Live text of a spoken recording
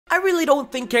I really don't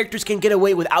think characters can get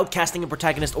away with outcasting a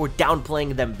protagonist or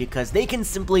downplaying them because they can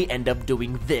simply end up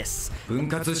doing this.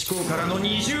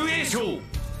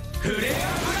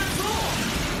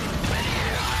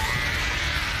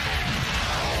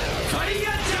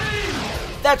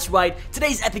 That's right,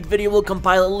 today's epic video will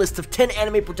compile a list of 10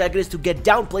 anime protagonists who get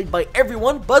downplayed by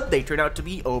everyone, but they turn out to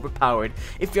be overpowered.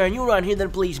 If you are new around here,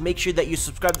 then please make sure that you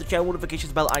subscribe to the channel,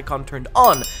 notifications bell icon turned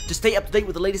on to stay up to date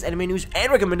with the latest anime news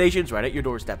and recommendations right at your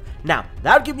doorstep. Now,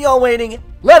 without keeping you all waiting,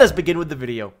 let us begin with the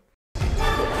video.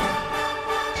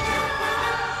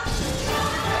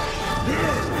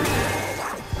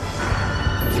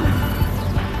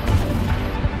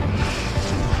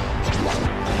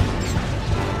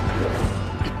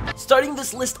 Starting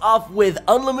this list off with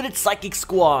Unlimited Psychic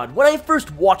Squad. When I first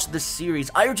watched this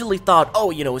series, I originally thought,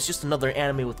 oh, you know, it's just another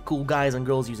anime with cool guys and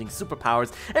girls using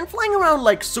superpowers and flying around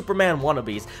like Superman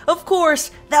wannabes. Of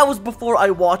course, that was before I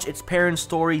watched its parent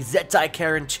story, Zettai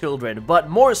Karen Children, but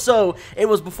more so, it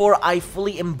was before I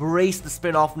fully embraced the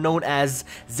spin-off known as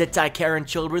Zettai Karen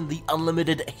Children, the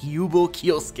Unlimited Hyubo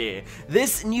Kyosuke.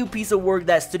 This new piece of work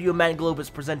that Studio Manglobe is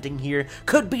presenting here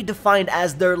could be defined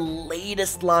as their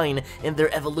latest line in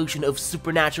their evolution of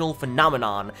supernatural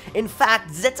phenomenon. In fact,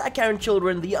 Zettai Karen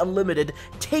Children, the Unlimited,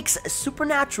 takes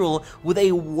supernatural with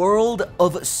a world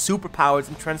of superpowers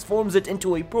and transforms it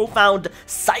into a profound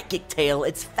psychic tale.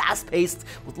 It's fast-paced,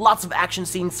 with lots of action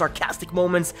scenes, sarcastic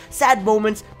moments, sad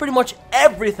moments, pretty much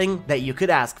everything that you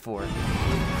could ask for.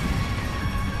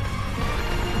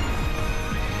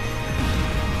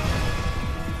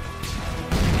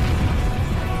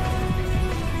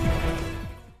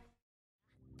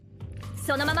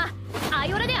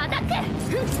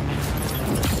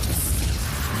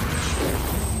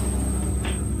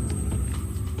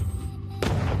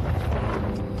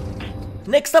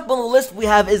 Next up on the list we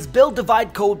have is Build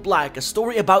Divide Code Black, a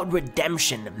story about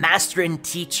redemption, master and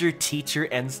teacher, teacher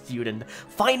and student,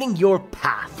 finding your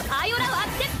path.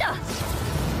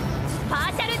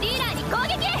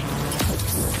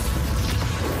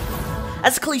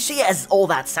 As cliche as all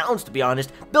that sounds, to be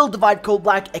honest, Build Divide Code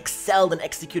Black excelled in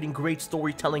executing great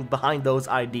storytelling behind those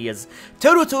ideas.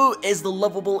 Toruto is the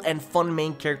lovable and fun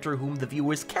main character whom the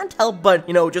viewers can't help but,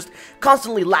 you know, just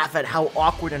constantly laugh at how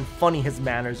awkward and funny his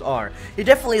manners are. He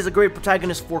definitely is a great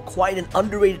protagonist for quite an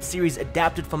underrated series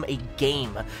adapted from a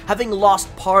game. Having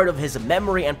lost part of his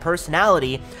memory and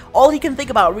personality, all he can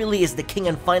think about really is the king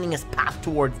and finding his path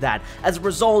towards that. As a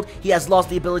result, he has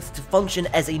lost the ability to function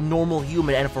as a normal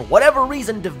human and for whatever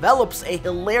reason develops a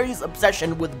hilarious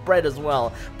obsession with bread as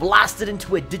well. Blasted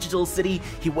into a digital city,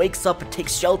 he wakes up and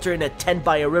takes shelter in a tent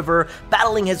by a river,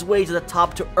 battling his way to the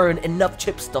top to earn enough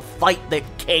chips to fight the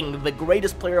king, the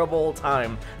greatest player of all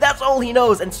time. That's all he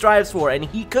knows and strives for, and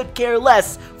he could care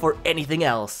less for anything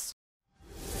else.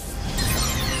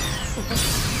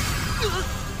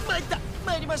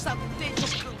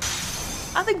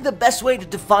 I think the best way to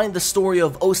define the story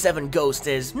of 07 Ghost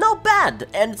is not bad,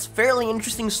 and it's a fairly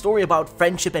interesting story about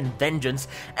friendship and vengeance,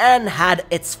 and had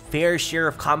its fair share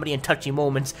of comedy and touchy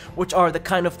moments, which are the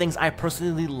kind of things I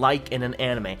personally like in an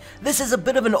anime. This is a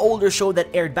bit of an older show that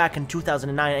aired back in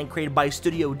 2009 and created by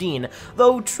Studio Dean,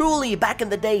 though truly, back in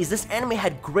the days, this anime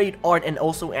had great art and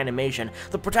also animation.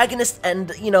 The protagonists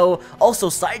and, you know, also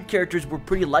side characters were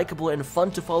pretty likable and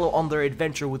fun to follow on their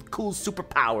adventure with cool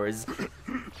superpowers.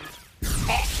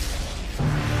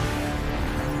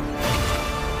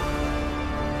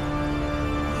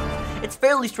 It's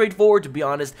fairly straightforward, to be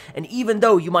honest, and even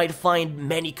though you might find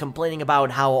many complaining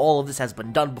about how all of this has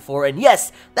been done before, and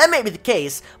yes, that may be the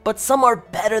case, but some are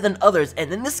better than others,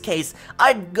 and in this case,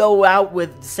 I'd go out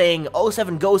with saying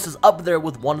 07 Ghosts is up there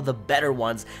with one of the better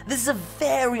ones. This is a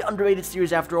very underrated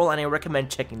series after all, and I recommend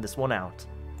checking this one out.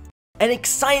 An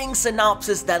exciting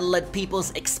synopsis that led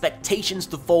people's expectations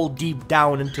to fall deep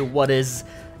down into what is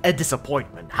a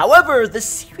disappointment. However, the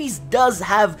series does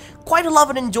have quite a lot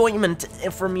of enjoyment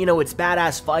from, you know, its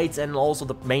badass fights and also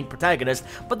the main protagonist,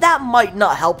 but that might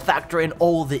not help factor in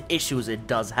all the issues it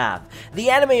does have. The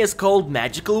anime is called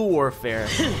Magical Warfare.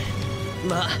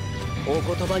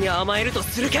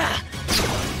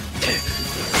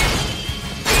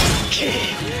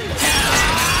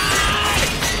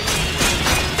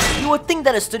 You would think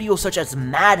that a studio such as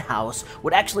Madhouse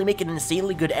would actually make an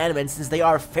insanely good anime since they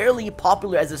are fairly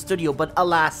popular as a studio, but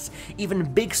alas,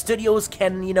 even big studios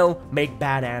can, you know, make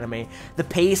bad anime. The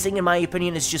pacing, in my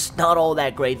opinion, is just not all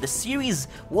that great. The series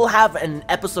will have an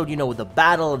episode, you know, with a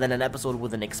battle, and then an episode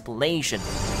with an explanation.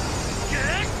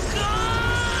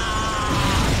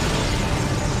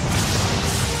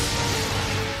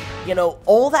 You know,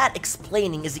 all that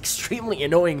explaining is extremely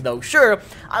annoying though. Sure,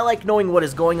 I like knowing what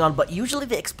is going on, but usually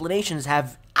the explanations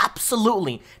have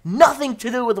absolutely nothing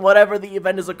to do with whatever the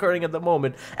event is occurring at the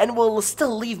moment, and will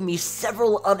still leave me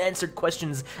several unanswered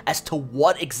questions as to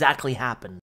what exactly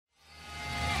happened.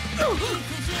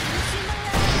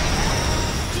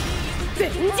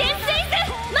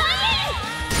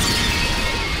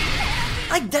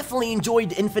 I definitely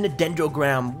enjoyed Infinite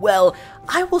Dendrogram. Well,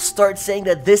 I will start saying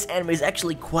that this anime is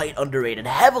actually quite underrated,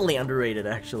 heavily underrated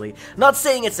actually. Not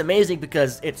saying it's amazing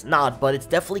because it's not, but it's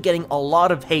definitely getting a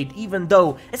lot of hate even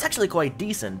though it's actually quite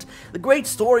decent. The great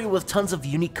story with tons of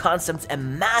unique concepts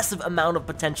and massive amount of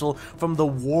potential from the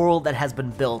world that has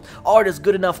been built. Art is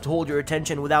good enough to hold your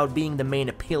attention without being the main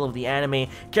appeal of the anime.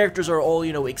 Characters are all,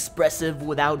 expressive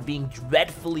without being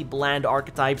dreadfully bland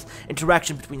archetypes.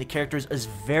 Interaction between the characters is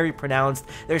very pronounced.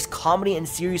 There's comedy and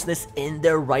seriousness in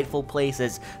their rightful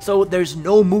places, so there's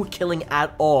no mood killing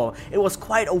at all. It was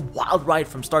quite a wild ride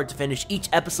from start to finish. Each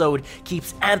episode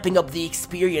keeps amping up the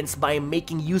experience by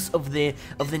making use of the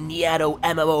Niato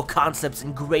MMO concepts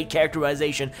and great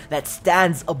characterization that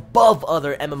stands above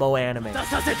other MMO anime.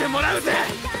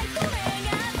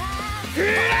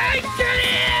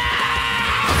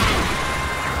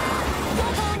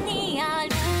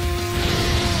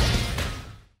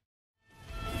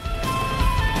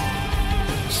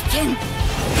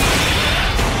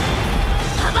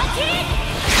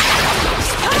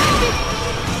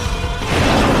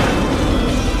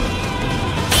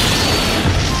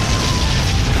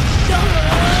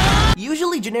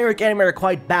 Usually generic anime are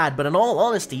quite bad, but in all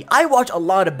honesty, I watch a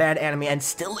lot of bad anime and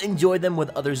still enjoy them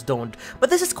when others don't. But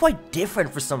this is quite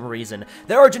different for some reason.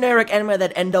 There are generic anime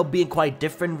that end up being quite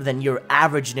different than your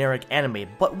average generic anime.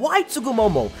 But why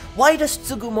Tsugumomo? Why does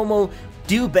Tsugumomo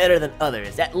do better than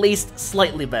others, at least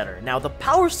slightly better? Now, the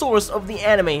power source of the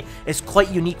anime is quite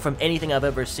unique from anything I've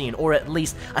ever seen, or at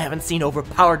least I haven't seen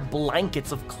overpowered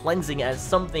blankets of cleansing as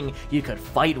something you could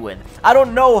fight with. I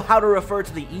don't know how to refer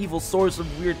to the evil source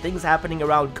of weird things happening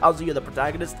around Kazuya the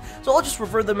protagonist, so I'll just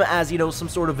refer them as, some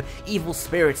sort of evil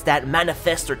spirits that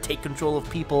manifest or take control of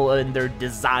people and their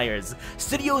desires.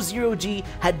 Studio Zero G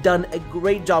had done a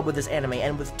great job with this anime,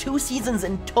 and with 2 seasons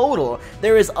in total,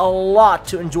 there is a lot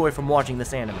to enjoy from watching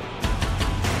this anime.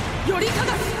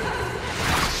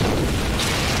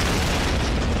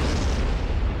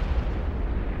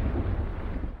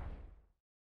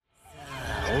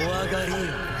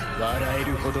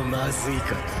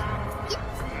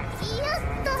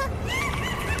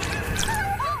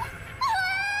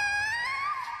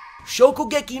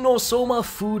 Shokugeki no Soma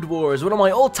Food Wars, one of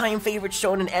my all-time favorite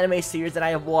shonen anime series that I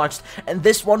have watched, and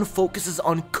this one focuses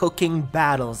on cooking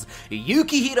battles.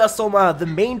 Yukihira Soma, the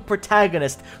main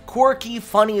protagonist, quirky,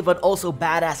 funny, but also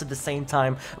badass at the same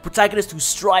time, a protagonist who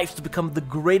strives to become the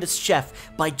greatest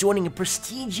chef by joining a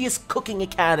prestigious cooking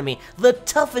academy, the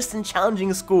toughest and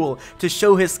challenging school, to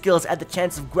show his skills at the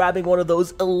chance of grabbing one of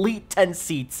those elite 10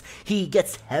 seats. He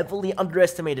gets heavily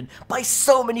underestimated by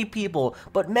so many people,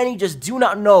 but many just do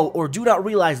not know or do not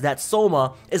realize that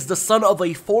Soma is the son of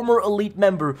a former elite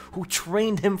member who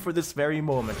trained him for this very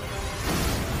moment.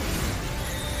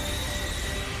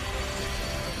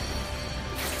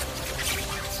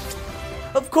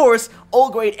 Of course,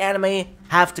 all great anime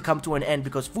have to come to an end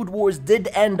because Food Wars did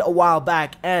end a while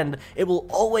back, and it will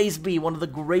always be one of the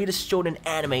greatest shonen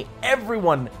anime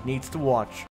everyone needs to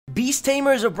watch. Beast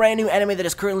Tamer is a brand new anime that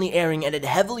is currently airing, and it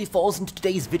heavily falls into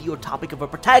today's video topic of a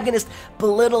protagonist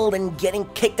belittled and getting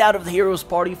kicked out of the hero's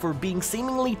party for being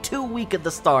seemingly too weak at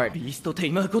the start. Beast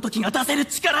Tamer ごときが出せる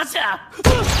力じゃ。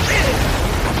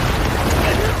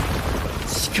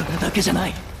力だけじゃな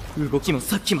い。 Now,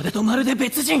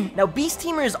 beast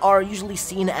tamers are usually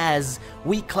seen as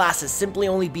weak classes, simply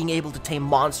only being able to tame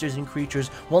monsters and creatures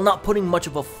while not putting much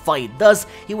of a fight. Thus,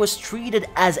 he was treated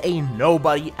as a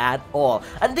nobody at all.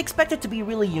 I didn't expect it to be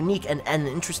really unique and an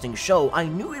interesting show. I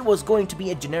knew it was going to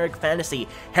be a generic fantasy,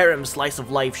 harem slice of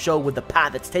life show with the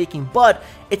path it's taking, but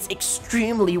it's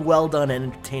extremely well done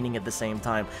and entertaining at the same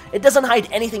time. It doesn't hide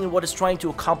anything in what it's trying to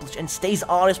accomplish and stays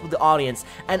honest with the audience,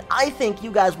 and I think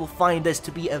you guys will find this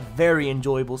to be a very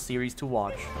enjoyable series to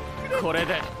watch. これ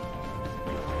で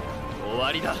終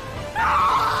わりだ。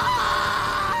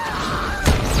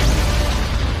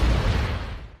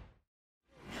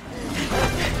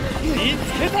見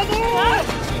つけたぞ。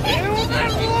レオナ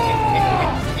ルド。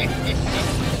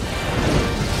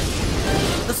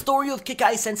The story of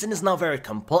Kekkai Sensen is not very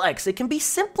complex. It can be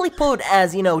simply put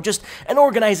as, just an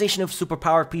organization of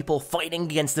superpowered people fighting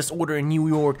against disorder in New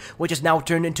York, which is now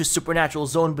turned into supernatural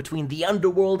zone between the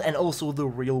underworld and also the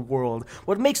real world.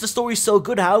 What makes the story so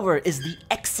good, however, is the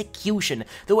execution.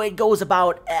 The way it goes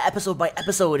about episode by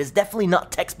episode is definitely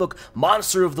not textbook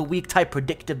monster of the week type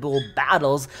predictable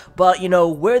battles, but,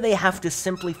 where they have to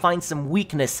simply find some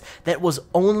weakness that was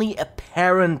only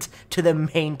apparent to the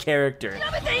main character.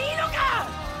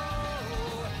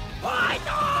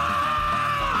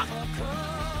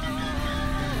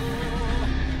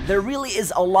 There really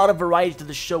is a lot of variety to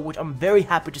the show, which I'm very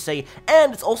happy to say,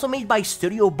 and it's also made by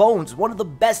Studio Bones, one of the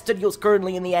best studios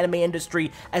currently in the anime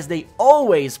industry, as they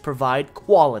always provide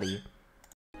quality.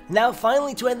 Now,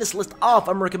 finally, to end this list off,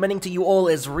 I'm recommending to you all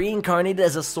is Reincarnated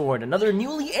As A Sword, another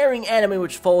newly airing anime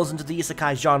which falls into the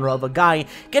isekai genre of a guy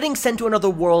getting sent to another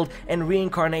world and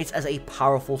reincarnates as a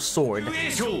powerful sword.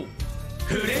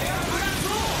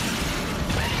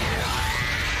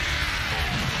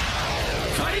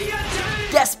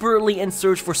 Desperately in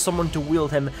search for someone to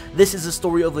wield him, this is a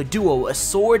story of a duo, a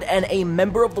sword and a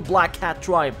member of the Black Cat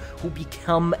tribe, who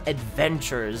become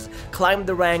adventurers, climb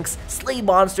the ranks, slay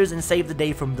monsters, and save the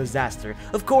day from disaster.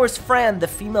 Of course, Fran, the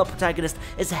female protagonist,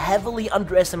 is heavily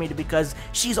underestimated because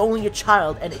she's only a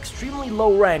child and extremely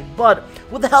low rank, but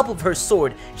with the help of her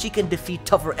sword, she can defeat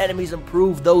tougher enemies and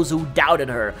prove those who doubted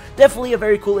her. Definitely a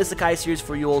very cool isekai series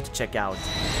for you all to check out.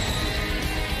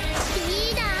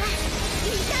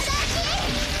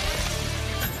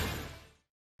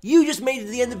 You just made it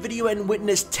to the end of the video and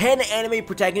witnessed 10 anime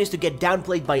protagonists to get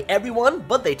downplayed by everyone,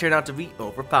 but they turn out to be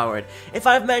overpowered. If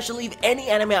I've managed to leave any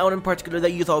anime out in particular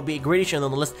that you thought would be a great addition on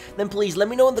the list, then please let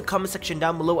me know in the comment section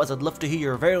down below, as I'd love to hear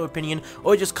your very own opinion,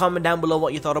 or just comment down below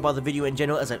what you thought about the video in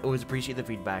general, as I'd always appreciate the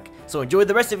feedback. So enjoy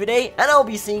the rest of your day, and I'll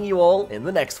be seeing you all in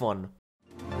the next one.